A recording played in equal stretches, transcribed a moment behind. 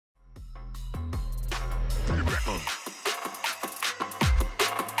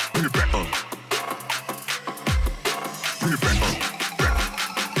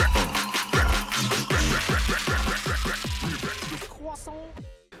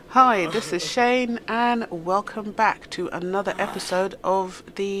Hi, this is Chaynne and welcome back to another episode of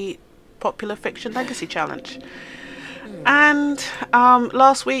the Popular Fiction Legacy Challenge. And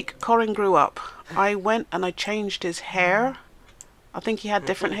last week Corrin grew up. I went and I changed his hair. I think he had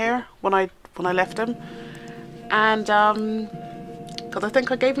different hair when I left him. And because I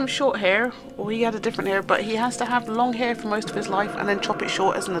think I gave him short hair, or he had a different hair, but he has to have long hair for most of his life and then chop it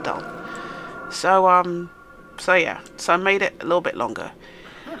short as an adult. So yeah, so I made it a little bit longer.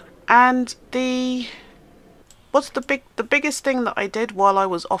 And the biggest thing that I did while I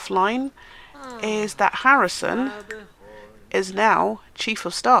was offline is that Harrison is now Chief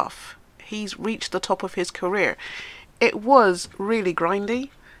of Staff. He's reached the top of his career. It was really grindy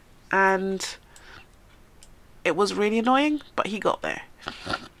and it was really annoying, but he got there.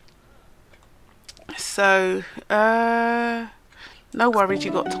 So, no worries,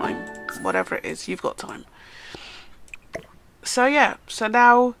 you got time. Whatever it is, you've got time. So yeah, so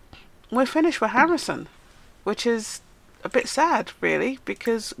now we're finished with Harrison, which is a bit sad, really,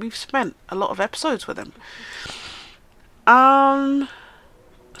 because we've spent a lot of episodes with him. Sorry,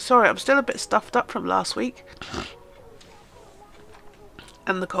 I'm still a bit stuffed up from last week.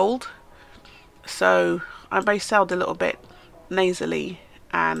 And the cold. So I may sound a little bit nasally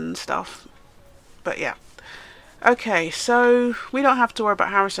and stuff. But yeah. Okay, so we don't have to worry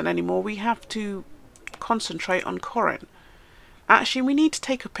about Harrison anymore. We have to concentrate on Corrin. Actually, we need to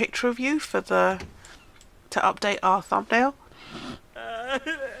take a picture of you for to update our thumbnail.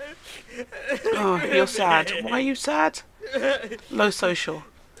 Oh, you're sad. Why are you sad? Low social.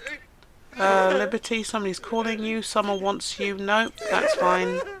 Liberty, somebody's calling you. Someone wants you. Nope, that's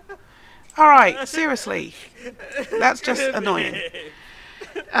fine. Alright, seriously. That's just annoying.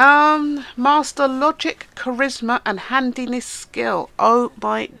 Master logic, charisma, and handiness skill. Oh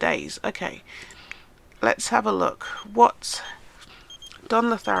my days. Okay. Let's have a look. What's Don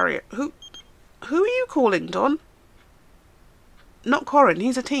Lothario? Who are you calling, Don? Not Corrin,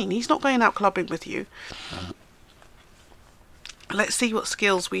 he's a teen. He's not going out clubbing with you. Let's see what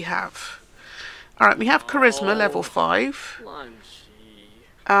skills we have. Alright, we have charisma, level 5.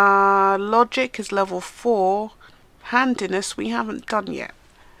 Logic is level 4. Handiness we haven't done yet.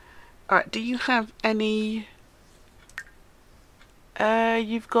 Alright, do you have any...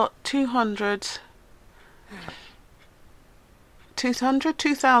 you've got 200...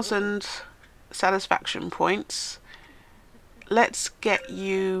 2,000 satisfaction points. Let's get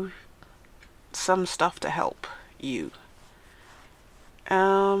you some stuff to help you.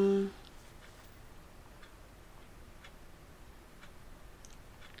 What's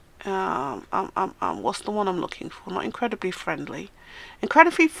the one I'm looking for? Not incredibly friendly.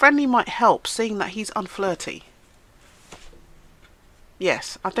 Incredibly friendly might help, seeing that he's unflirty.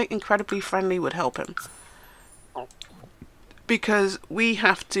 Yes, I think incredibly friendly would help him. Because we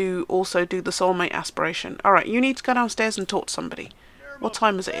have to also do the soulmate aspiration. Alright, you need to go downstairs and talk to somebody. What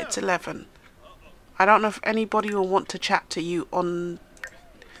time is it? It's 11. I don't know if anybody will want to chat to you on...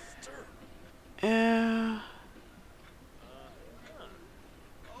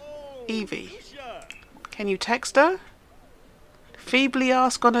 Evie. Can you text her? Feebly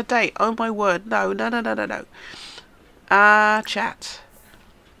ask on a date. Oh my word. No. Chat.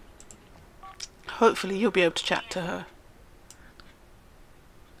 Hopefully you'll be able to chat to her.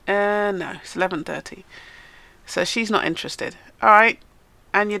 No, it's 11:30. So she's not interested. Alright.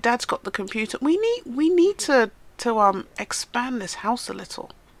 And your dad's got the computer. We need to expand this house a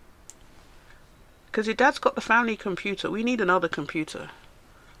little. Because your dad's got the family computer. We need another computer.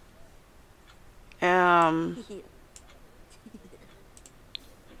 Where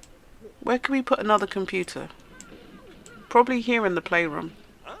can we put another computer? Probably here in the playroom.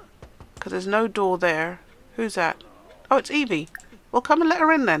 Because there's no door there. Who's that? Oh, it's Evie. Well, come and let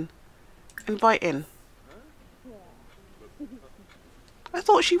her in then. Invite in. I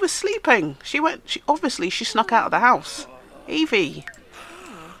thought she was sleeping. Obviously she snuck out of the house. Evie.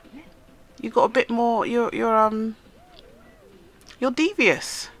 You got a bit more, you're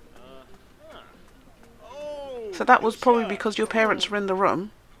devious. So that was probably because your parents were in the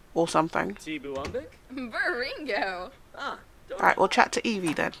room or something. Baringo. Alright, we'll chat to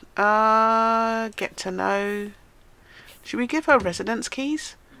Evie then. Get to know. Should we give her residence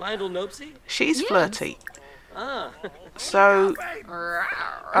keys? She's flirty. So,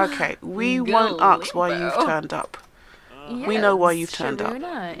 okay, we won't ask why you've turned up. We know why you've turned up.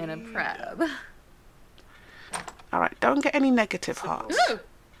 In a prep. Alright, don't get any negative hearts.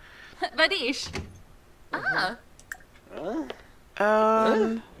 Vadish.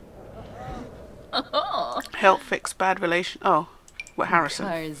 Help fix bad relation. Oh, what, Harrison?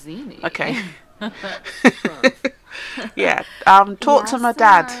 Tarzini. Okay. Yeah, talk to my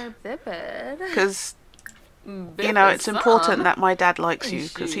dad. Because, you know, it's important that my dad likes you,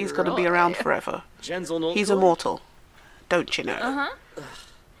 because he's going to be around forever. He's immortal. Don't you know?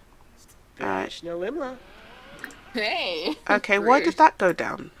 Alright. Hey. Okay, why did that go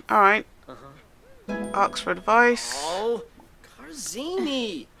down? Alright. Ask for advice. Oh,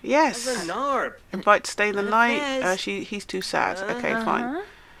 Karzini. Yes. Narp. Invite to stay the night. He's too sad. Okay, fine.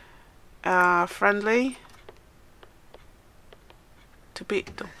 Friendly. To be...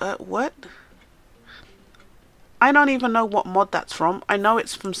 what? I don't even know what mod that's from. I know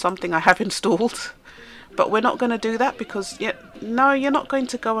it's from something I have installed. But we're not going to do that because... no, you're not going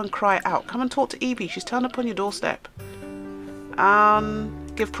to go and cry out. Come and talk to Evie. She's turned up on your doorstep.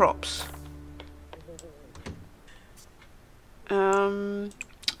 Give props.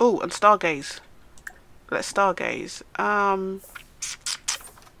 Oh, and stargaze. Let's stargaze.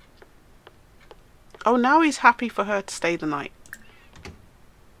 Oh, now he's happy for her to stay the night.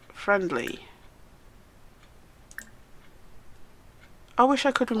 Friendly. I wish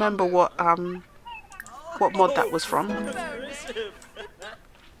I could remember what mod that was from.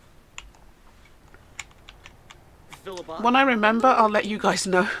 When I remember, I'll let you guys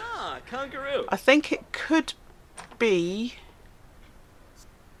know. I think it could be...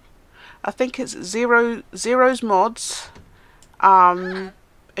 I think it's Zero's mods,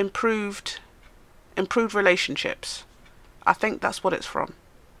 improved relationships. I think that's what it's from.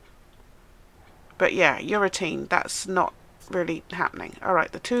 But yeah, you're a teen. That's not really happening.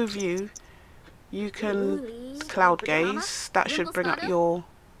 Alright, the two of you, you can cloud gaze. That should bring up your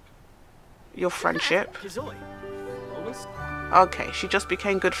friendship. Okay, she just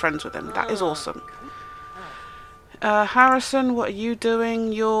became good friends with him. That is awesome. Harrison, what are you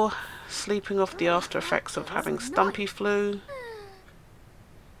doing? You're sleeping off the after effects of having stumpy flu.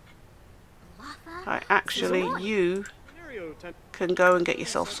 Actually, you can go and get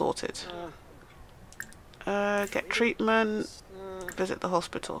yourself sorted. Get treatment. Visit the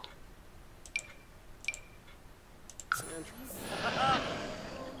hospital.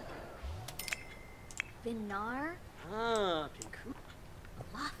 Vinar? Pinku.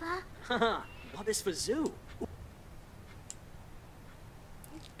 Latha? Wabis Fazoo.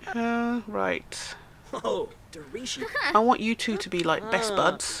 Right. Oh, Darishi. I want you two to be like best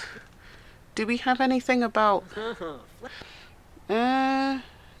buds. Do we have anything about... no.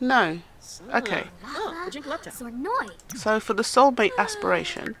 Okay. So for the soulmate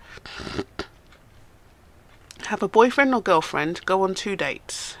aspiration, have a boyfriend or girlfriend, go on 2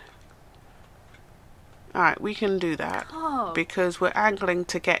 dates. Alright, we can do that. Because we're angling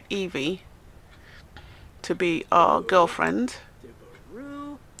to get Evie to be our girlfriend.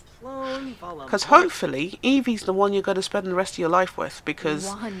 Because hopefully Evie's the one you're going to spend the rest of your life with, because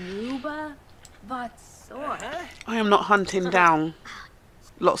I am not hunting down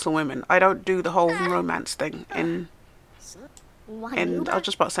lots of women. I don't do the whole romance thing in I was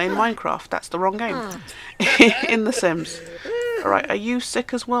just about to say in Minecraft. That's the wrong game. In The Sims. Alright, are you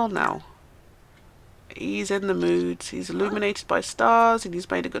sick as well now? He's in the mood. He's illuminated by stars and he's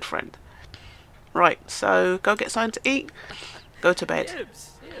made a good friend. Right, so go get something to eat. Go to bed.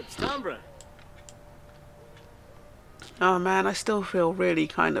 Oh man, I still feel really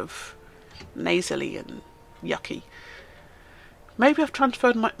kind of nasally and yucky. Maybe I've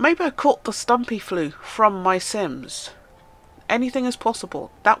transferred my... Maybe I caught the stumpy flu from my Sims. Anything is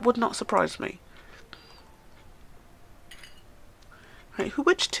possible. That would not surprise me. Right,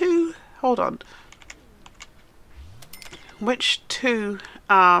 which two... Hold on. Which two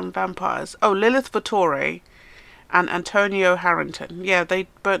vampires? Oh, Lilith Vittori and Antonio Harrington. Yeah, they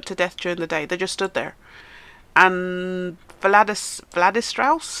burnt to death during the day. They just stood there. And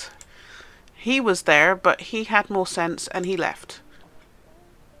Vladistraus? He was there, but he had more sense and he left.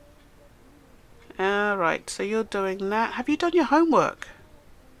 Right, so you're doing that. Have you done your homework?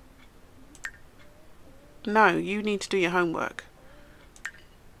 No, you need to do your homework.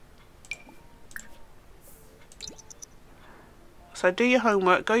 So do your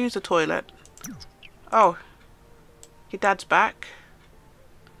homework, go use the toilet. Oh, your dad's back.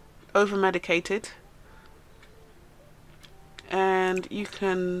 Over-medicated. And you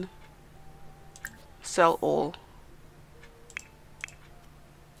can sell all.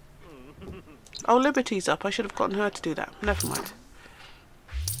 Oh, Liberty's up. I should have gotten her to do that. Never mind.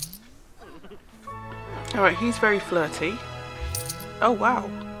 Alright, he's very flirty. Oh, wow.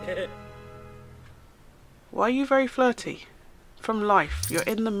 Why are you very flirty? From life. You're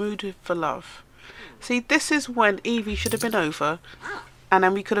in the mood for love. See, this is when Evie should have been over. And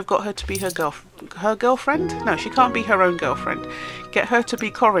then we could have got her to be her girlfriend? No, she can't be her own girlfriend. Get her to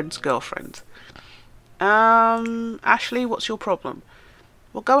be Corrin's girlfriend. Ashley, what's your problem?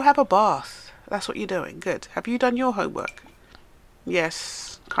 Well, go have a bath. That's what you're doing. Good. Have you done your homework?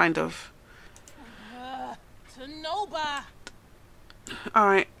 Yes, kind of. Tanoba.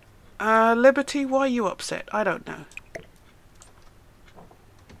 Alright. Liberty, why are you upset? I don't know.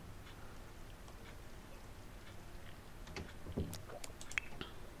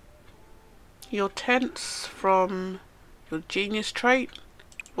 Your tense from your genius trait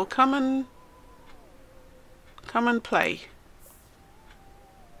will come and play.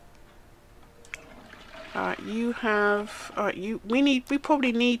 Alright, you have... Alright, we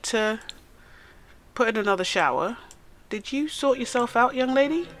probably need to put in another shower. Did you sort yourself out, young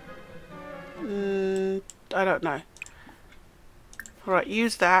lady? I don't know. Alright,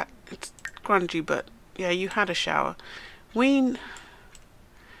 use that. It's grungy, but yeah, you had a shower. I'm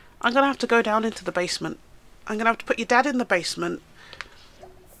gonna have to go down into the basement. I'm gonna have to put your dad in the basement.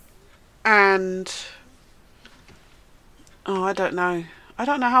 And... oh, I don't know. I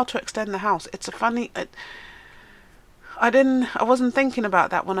don't know how to extend the house. It's a funny... I wasn't thinking about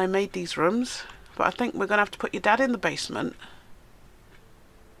that when I made these rooms. But I think we're gonna have to put your dad in the basement.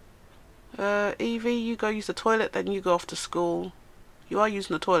 Evie, you go use the toilet, then you go off to school. You are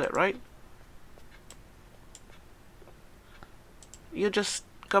using the toilet, right? You're just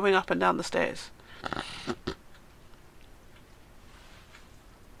going up and down the stairs.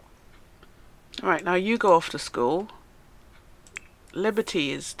 Alright, now you go off to school.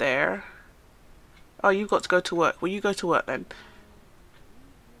 Liberty is there. Oh, you've got to go to work. Well, you go to work then.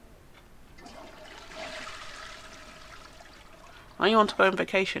 Oh, you want to go on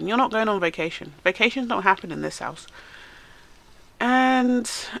vacation. You're not going on vacation. Vacations don't happen in this house. And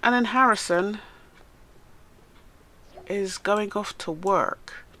then Harrison is going off to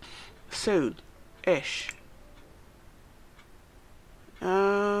work soon-ish.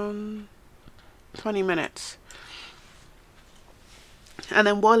 20 minutes. And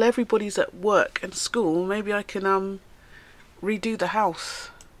then while everybody's at work and school, maybe I can redo the house.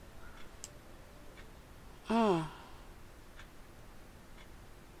 Oh.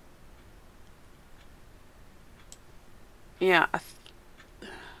 Yeah,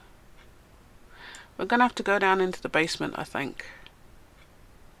 we're gonna have to go down into the basement, I think.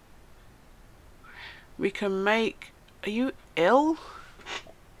 We can make... Are you ill?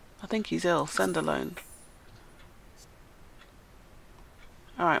 I think he's ill. Send alone.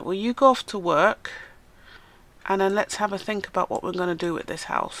 Alright, well you go off to work. And then let's have a think about what we're gonna do with this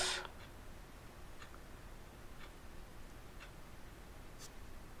house.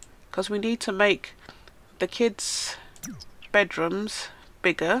 Because we need to make the kids' bedrooms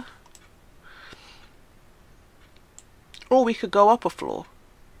bigger. Or we could go up a floor.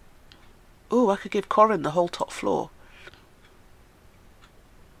 Oh, I could give Corrin the whole top floor.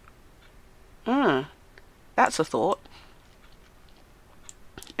 That's a thought.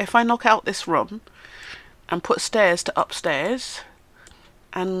 If I knock out this room and put stairs to upstairs,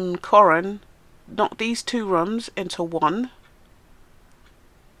 and Corrin knock these two rooms into one,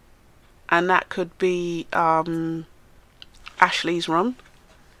 and that could be Ashley's room,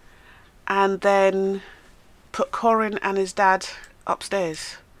 and then put Corrin and his dad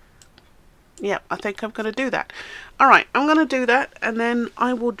upstairs. Yep, I think I'm going to do that. Alright, I'm going to do that, and then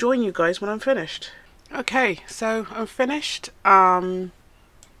I will join you guys when I'm finished. Okay, so I'm finished. I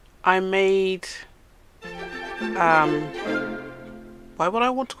made... why would I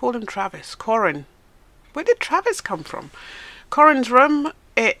want to call him Travis? Corrin. Where did Travis come from? Corrin's room,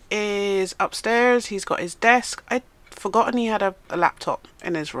 it is upstairs. He's got his desk. I'd forgotten he had a laptop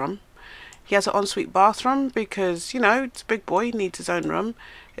in his room. He has an ensuite bathroom because, you know, it's a big boy, he needs his own room.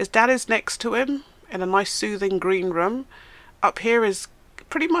 His dad is next to him in a nice soothing green room. Up here is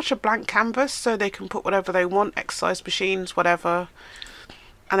pretty much a blank canvas, so they can put whatever they want, exercise machines, whatever.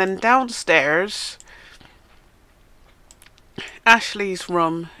 And then downstairs, Ashley's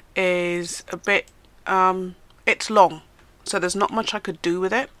room is a bit, it's long, so there's not much I could do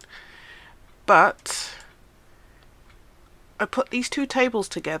with it. But I put these two tables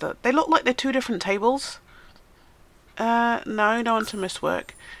together. They look like they're two different tables. No, don't want to miss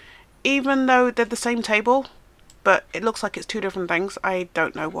work. Even though they're the same table, but it looks like it's two different things. I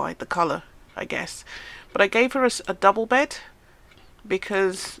don't know why. The colour, I guess. But I gave her a double bed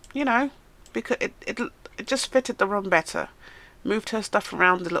because, you know, because it just fitted the room better. Moved her stuff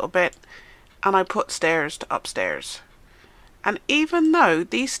around a little bit, and I put stairs to upstairs. And even though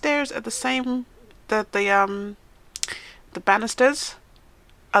these stairs are the same, the banisters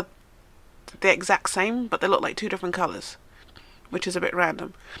are the exact same, but they look like two different colours, which is a bit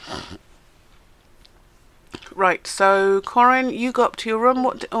random. Right, so Corrin, you go up to your room.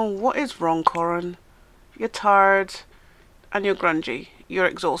 What is wrong, Corrin? You're tired. And you're grungy. You're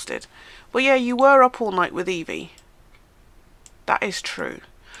exhausted. But yeah, you were up all night with Evie. That is true.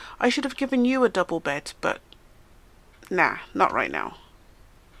 I should have given you a double bed, but nah, not right now.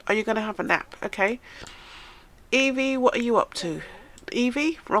 Are you going to have a nap? Okay. Evie, what are you up to?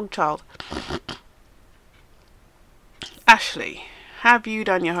 Evie? Wrong child. Ashley, have you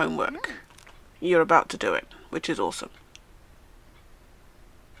done your homework? You're about to do it, which is awesome.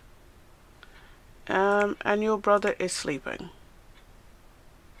 And your brother is sleeping.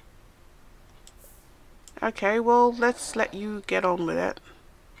 Okay, well, let's let you get on with it.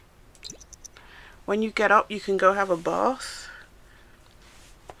 When you get up, you can go have a bath.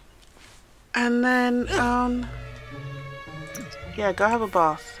 And then, yeah, go have a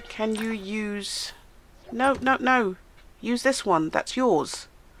bath. Can you use... No, no, no. Use this one. That's yours.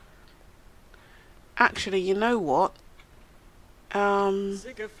 Actually, you know what? Oh,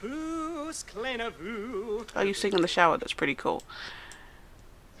 you sing in the shower. That's pretty cool.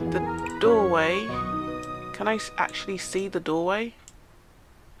 The doorway. Can I actually see the doorway?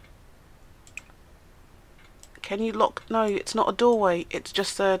 Can you lock? No, it's not a doorway. It's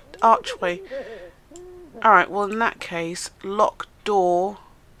just an archway. Alright, well in that case, lock door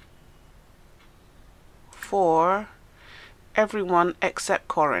for everyone except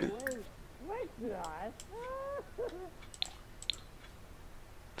Corrin.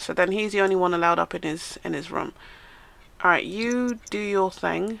 So then he's the only one allowed up in his room. Alright, you do your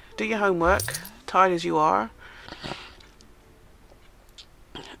thing. Do your homework, tired as you are.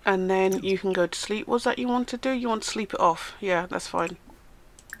 And then you can go to sleep. What's that you want to do? You want to sleep it off. Yeah, that's fine.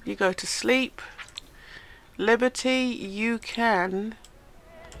 You go to sleep. Liberty, you can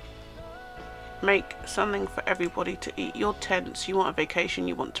make something for everybody to eat. You're tense. You want a vacation.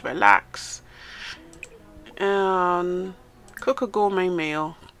 You want to relax. Cook a gourmet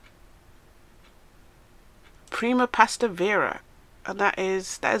meal. Prima pasta vera, and that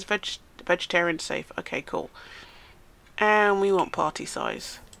is vegetarian safe. Okay, cool. And we want party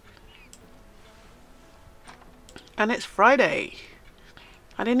size. And it's Friday.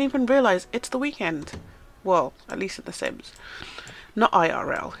 I didn't even realize it's the weekend. Well, at least in The Sims. Not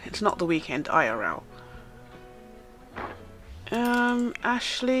IRL. It's not the weekend, IRL.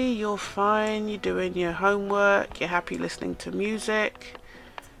 Ashley, you're fine. You're doing your homework. You're happy listening to music.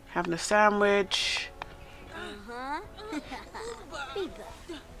 Having a sandwich.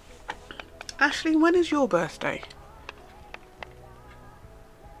 Ashley, when is your birthday?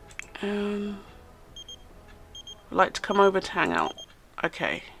 Like to come over to hang out.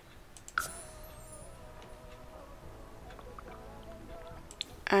 Okay.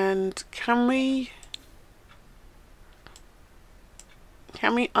 And can we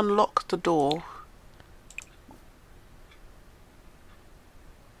unlock the door?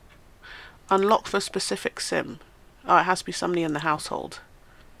 Unlock for specific sim. Oh, it has to be somebody in the household.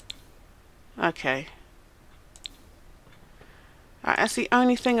 Okay. That's the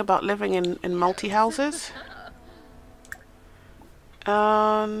only thing about living in multi-houses.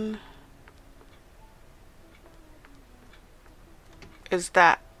 Is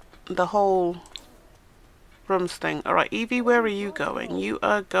that the whole rooms thing. Alright, Evie, where are you going? You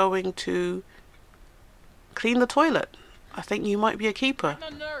are going to clean the toilet. I think you might be a keeper.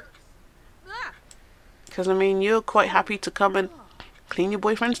 Because, I mean, you're quite happy to come and clean your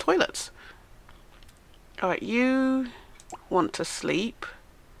boyfriend's toilets. Alright, you want to sleep,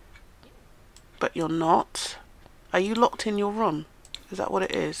 but you're not. Are you locked in your room? Is that what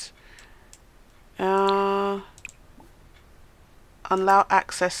it is? Allow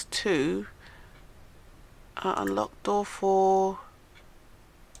access to unlock door for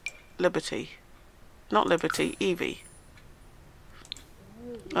Liberty. Not Liberty, Evie.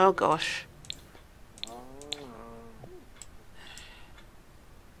 Oh gosh.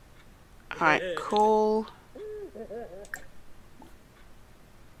 Alright, call.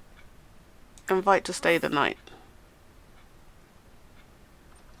 Invite to stay the night.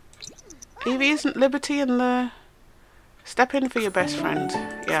 Evie, isn't Liberty in the... Step in for your best friend.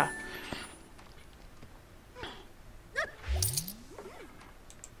 Yeah.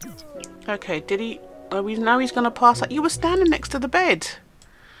 Okay, did he... Oh, now he's gonna pass out. You were standing next to the bed.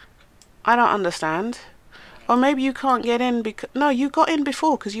 I don't understand. Or maybe you can't get in because... No, you got in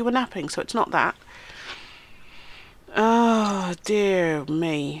before because you were napping, so it's not that. Oh, dear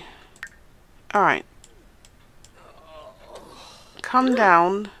me. Alright. Come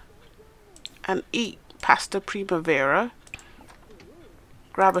down and eat pasta primavera.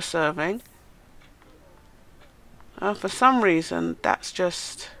 Grab a serving. For some reason, that's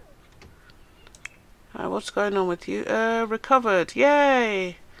just... what's going on with you? Recovered.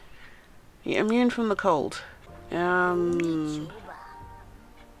 Yay! You're immune from the cold. You're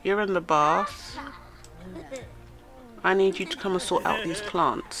in the bath. I need you to come and sort out these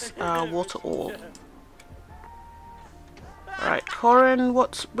plants. Water all. Alright, Corrin,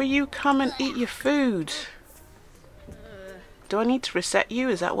 will you come and eat your food? Do I need to reset you?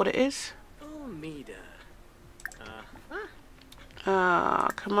 Is that what it is?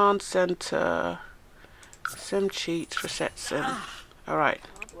 Command center. Sim cheats, reset sim. Alright.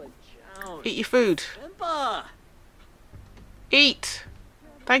 Eat your food. Eat!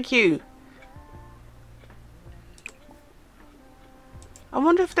 Thank you. I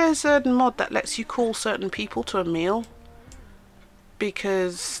wonder if there's a mod that lets you call certain people to a meal.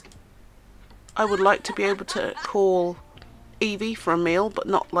 Because I would like to be able to call Evie for a meal, but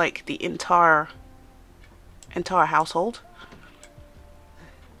not like the entire household.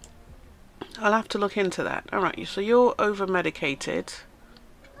 I'll have to look into that. Alright, so you're over medicated.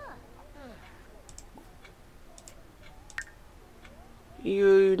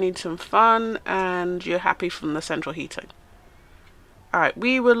 You need some fun and you're happy from the central heating. Alright,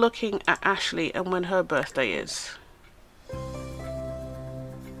 we were looking at Ashley and when her birthday is.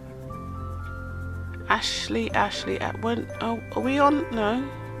 Ashley, at when? Oh, are we on? No.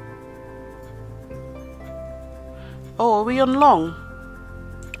 Oh, are we on long?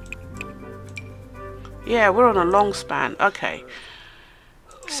 Yeah, we're on a long span. Okay.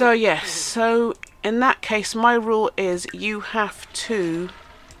 So, yes. So, in that case, my rule is you have to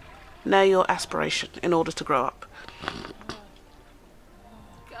nail your aspiration in order to grow up.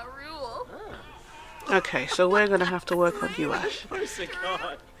 Got rule. Okay, so we're going to have to work on you, Ash.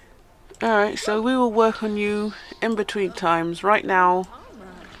 Alright, so we will work on you in between times. Right now,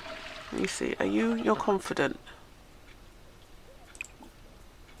 let me see, you're confident.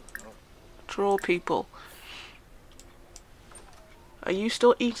 Draw people. Are you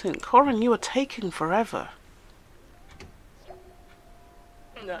still eating? Corrin, you are taking forever.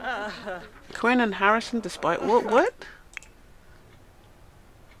 Quinn and Harrison, despite what?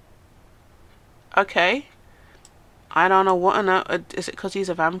 Okay. I don't know what on earth. Is it because he's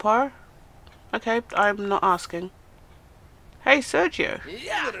a vampire? Okay, I'm not asking. Hey, Sergio.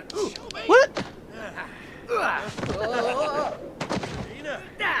 What?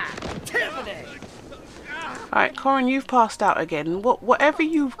 Alright, Corrin, you've passed out again. Whatever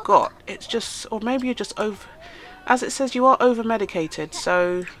you've got, it's just, or maybe you're just over, as it says, you are over medicated,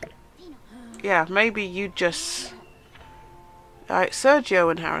 so yeah, maybe you just. Alright,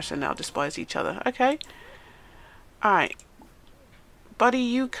 Sergio and Harrison now despise each other. Okay. Alright. Buddy,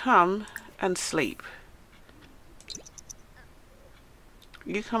 you come and sleep.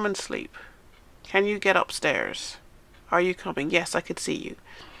 You come and sleep. Can you get upstairs? Are you coming? Yes, I could see you.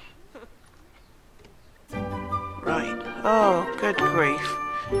 Right. Oh, good grief.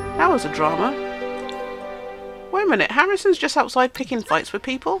 That was a drama. Wait a minute. Harrison's just outside picking fights with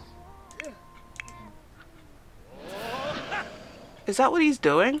people? Is that what he's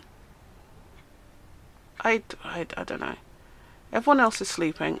doing? I don't know. Everyone else is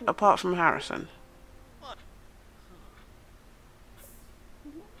sleeping, apart from Harrison.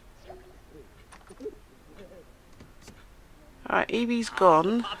 Alright, Evie's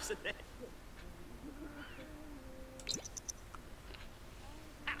gone.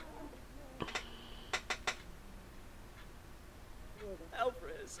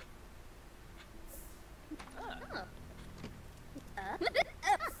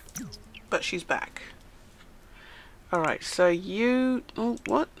 But she's back. Alright, so you... Oh,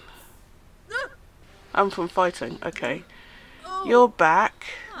 what? I'm from fighting. Okay. You're back.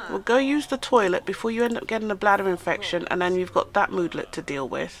 Well, go use the toilet before you end up getting a bladder infection, and then you've got that moodlet to deal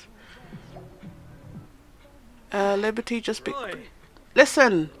with. Liberty just be...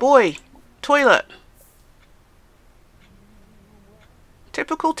 Listen, boy! Toilet!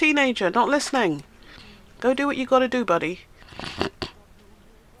 Typical teenager, not listening. Go do what you gotta do, buddy.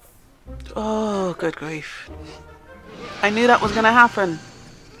 Oh, good grief. I knew that was gonna happen.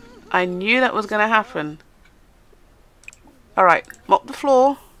 I knew that was gonna happen. Alright, mop the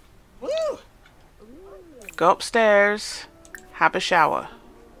floor. Go upstairs. Have a shower.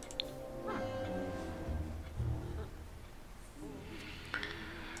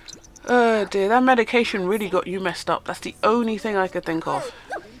 Oh dear, that medication really got you messed up. That's the only thing I could think of.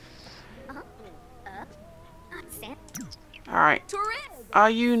 Alright. Are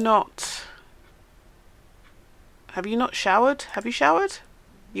you not... Have you not showered? Have you showered?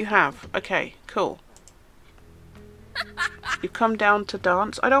 You have. Okay, cool. You've come down to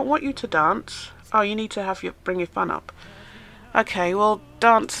dance. I don't want you to dance. Oh, you need to bring your fun up. Okay, well,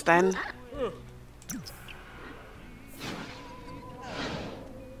 dance then.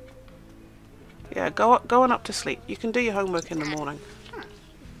 Yeah, go on up to sleep. You can do your homework in the morning.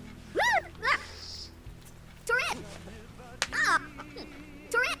 Torrin!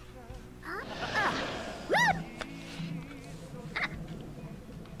 Torrin!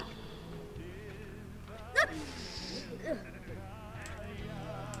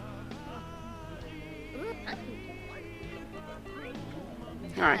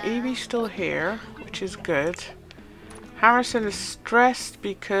 Alright, Evie's still here, which is good. Harrison is stressed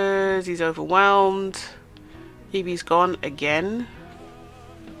because he's overwhelmed. Evie's gone again.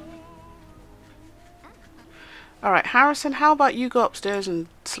 Alright, Harrison, how about you go upstairs and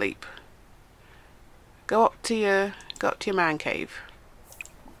sleep? Go up to your man cave.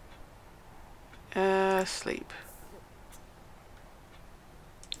 Sleep.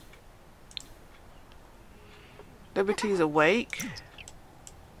 Liberty's awake.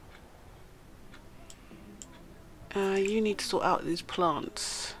 You need to sort out these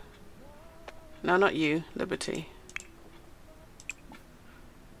plants. No, not you, Liberty.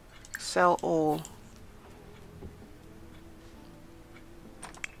 Sell all.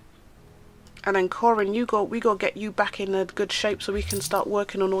 And then Corrin, we got to get you back in a good shape so we can start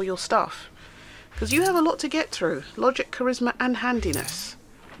working on all your stuff. Because you have a lot to get through. Logic, charisma and handiness.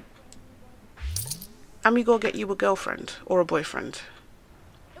 And we got to get you a girlfriend or a boyfriend.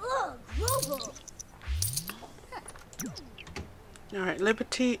 Alright,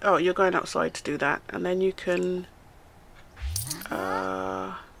 Liberty. Oh, you're going outside to do that. And then you can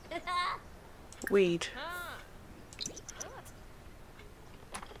weed.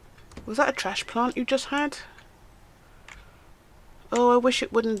 Was that a trash plant you just had? Oh, I wish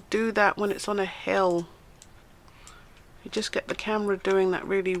it wouldn't do that when it's on a hill. You just get the camera doing that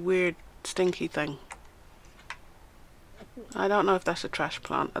really weird stinky thing. I don't know if that's a trash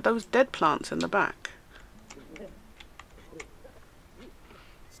plant. Are those dead plants in the back?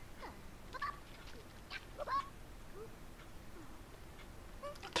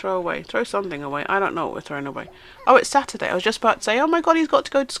 Throw away. Throw something away. I don't know what we're throwing away. Oh, it's Saturday. I was just about to say, oh my god, he's got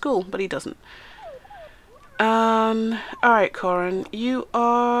to go to school, but he doesn't. Alright, Corrin. You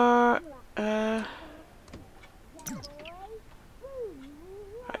are... Right,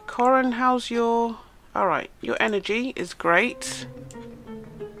 Corrin, how's your... Alright, your energy is great.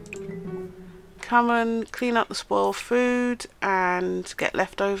 Come and clean up the spoiled food and get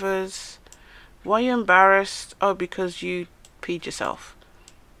leftovers. Why are you embarrassed? Oh, because you peed yourself.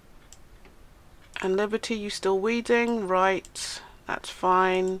 And Liberty, you still weeding? Right, that's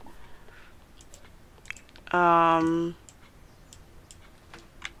fine.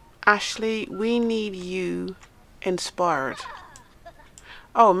 Ashley, we need you inspired.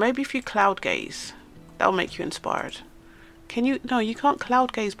 Oh, maybe if you cloud gaze, that'll make you inspired. Can you? No, you can't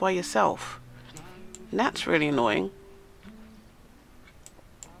cloud gaze by yourself. And that's really annoying.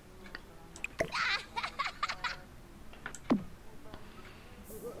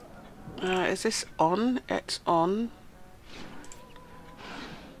 Is this on? It's on.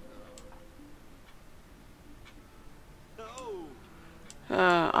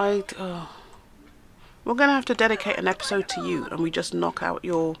 We're gonna have to dedicate an episode to you, and we just knock out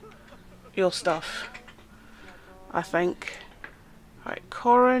your stuff, I think. Right,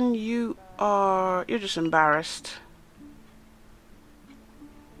 Corrin, you're just embarrassed.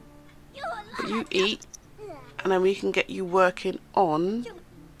 But you eat, and then we can get you working on.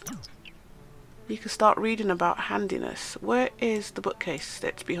 You can start reading about handiness. Where is the bookcase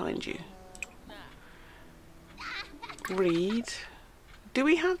that's behind you? Read. Do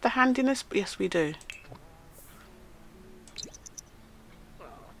we have the handiness? Yes, we do.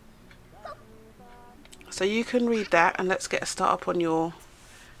 So you can read that, and let's get a start up on your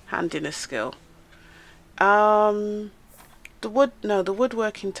handiness skill. The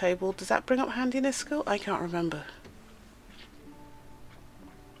woodworking table. Does that bring up handiness skill? I can't remember.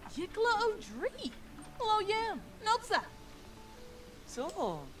 Yikla O'Dree. Hello, Yam. Nopsa.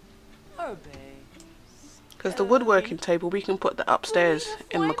 So, Herbe. Because the woodworking table, we can put that upstairs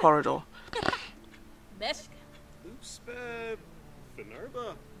in the corridor.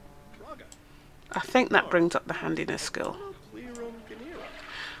 I think that brings up the handiness skill.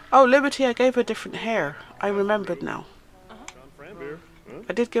 Oh, Liberty, I gave her different hair. I remembered now.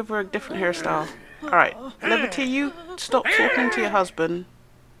 I did give her a different hairstyle. Alright, Liberty, you stop talking to your husband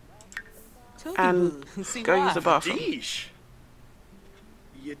and go use the bathroom.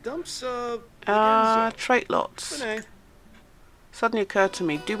 Trait lots. Suddenly occurred to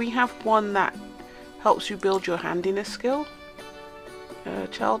me, do we have one that helps you build your handiness skill?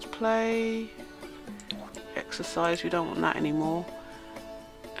 Child's play, exercise, we don't want that anymore.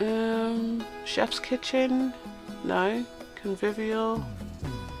 Chef's kitchen, no. Convivial,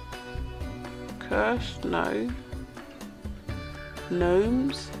 Cursed? No.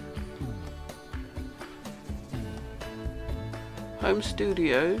 Gnomes? Home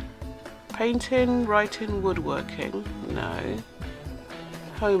studio? Painting, writing, woodworking? No.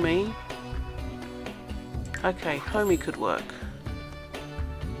 Homey? Okay, homey could work.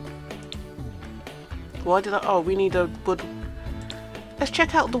 Why did I... Oh, we need a wood... Let's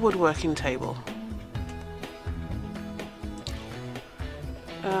check out the woodworking table.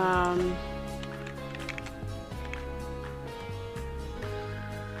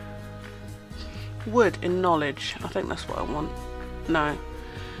 Wood in knowledge. I think that's what I want. No.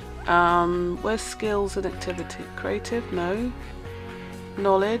 Where's skills and activity? Creative? No.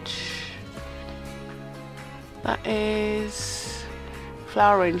 Knowledge. That is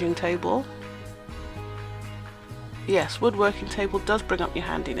flower arranging table. Yes, woodworking table does bring up your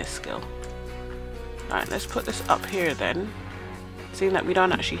handiness skill. Alright, let's put this up here then. Seeing that we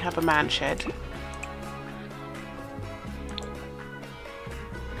don't actually have a man shed.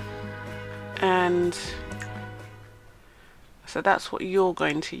 And so that's what you're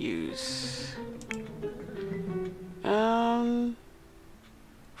going to use. From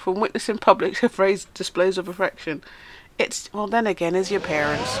witnessing public phrase displays of affection. It's, well then again, is your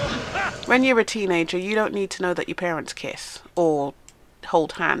parents. When you're a teenager, you don't need to know that your parents kiss or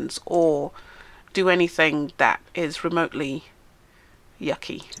hold hands or do anything that is remotely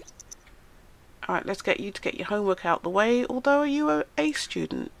yucky. Alright, let's get you to get your homework out the way. Although, are you an A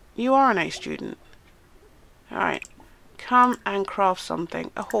student? You are an A student. Alright, come and craft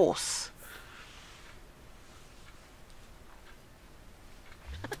something. A horse.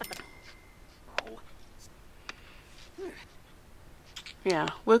 Yeah,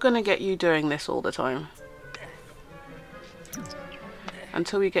 we're gonna get you doing this all the time.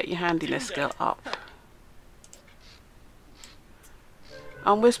 Until we get your handiness skill up.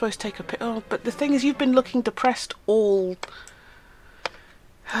 And we're supposed to take a pic. Oh, but the thing is, you've been looking depressed all...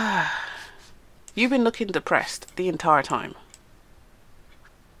 You've been looking depressed the entire time.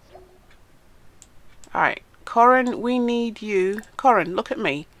 Alright, Corrin, we need you. Corrin, look at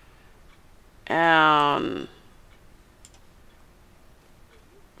me.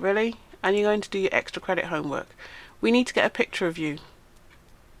 Really? And you're going to do your extra credit homework. We need to get a picture of you.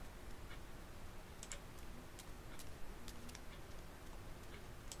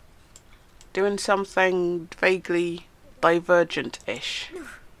 Doing something vaguely divergent-ish.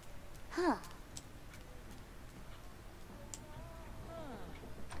 Huh.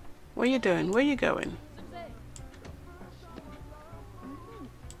 What are you doing? Where are you going?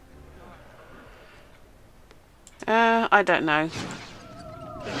 I don't know.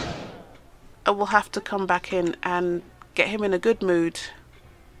 I will have to come back in and get him in a good mood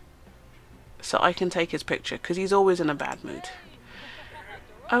so I can take his picture, because he's always in a bad mood.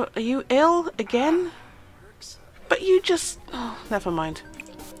 Oh, are you ill again? But you just... Oh, never mind.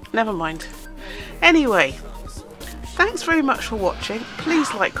 Never mind. Anyway, thanks very much for watching.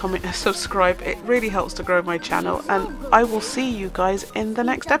 Please like, comment and subscribe. It really helps to grow my channel, and I will see you guys in the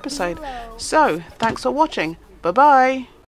next episode. So, thanks for watching. Bye-bye.